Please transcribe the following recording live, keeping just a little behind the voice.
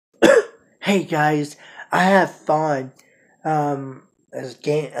Hey guys, I have fun.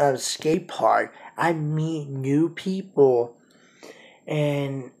 Skate park. I meet new people,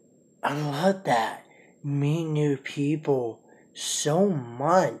 and I love that. Meet new people so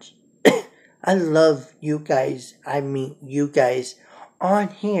much. I love you guys. I meet you guys on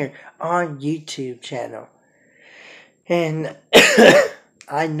here on YouTube channel, and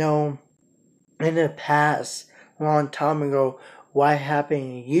I know in the past, long time ago, what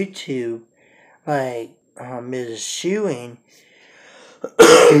happened in YouTube. Like is shooing.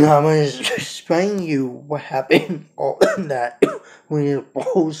 I'm gonna explain you what happened all that we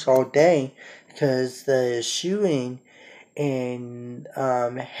post all day because the shooting in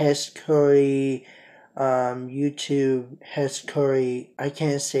Hescory YouTube Hescory, I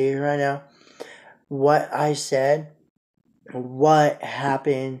can't say it right now. What I said, what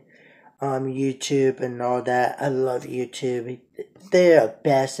happened YouTube and all that. I love YouTube. They're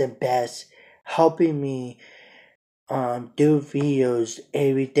best and best, helping me do videos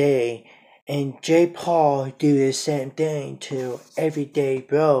every day. And J. Paul do the same thing to everyday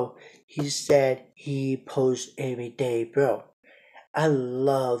bro. He said he posts every day, bro. I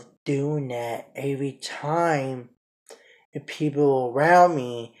love doing that every time. The people around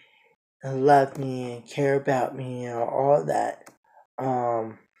me love me and care about me and all that.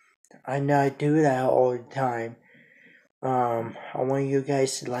 I know I do that all the time. I want you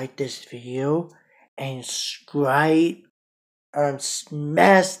guys to like this video and subscribe and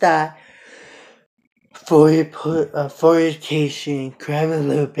smash that notification, grab a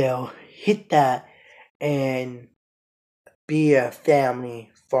little bell, hit that, and be a family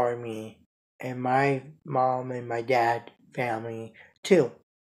for me and my mom and my dad family too.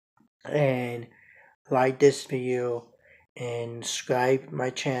 And like this video and subscribe my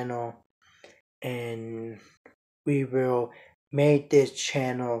channel, and we will make this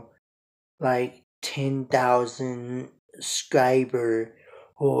channel like 10,000 subscriber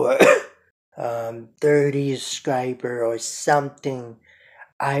or 30 subscriber or something.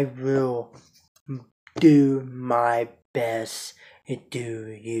 I will do my best to do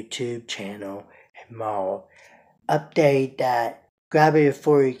YouTube channel and I'll update that. Grab a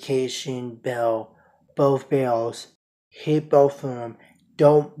notification bell, both bells, hit both of them.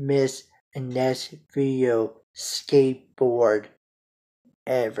 Don't miss the next video skateboard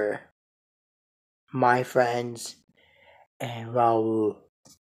ever. My friends and Raul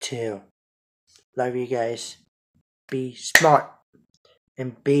too. Love you guys. Be smart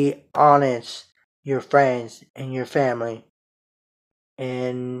and be honest. Your friends and your family.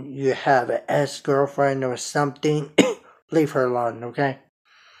 And you have an ex-girlfriend or something, leave her alone, okay?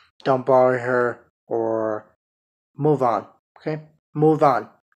 Don't bother her or move on, okay? Move on.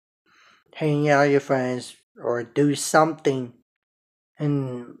 Hang out with your friends or do something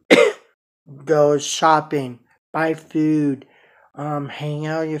and go shopping, buy food, hang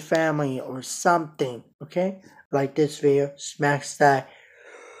out with your family or something, okay? Like this video, smash that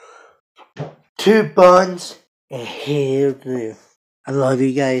 2 buttons and hit blue. I love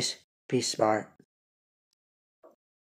you guys. Be smart.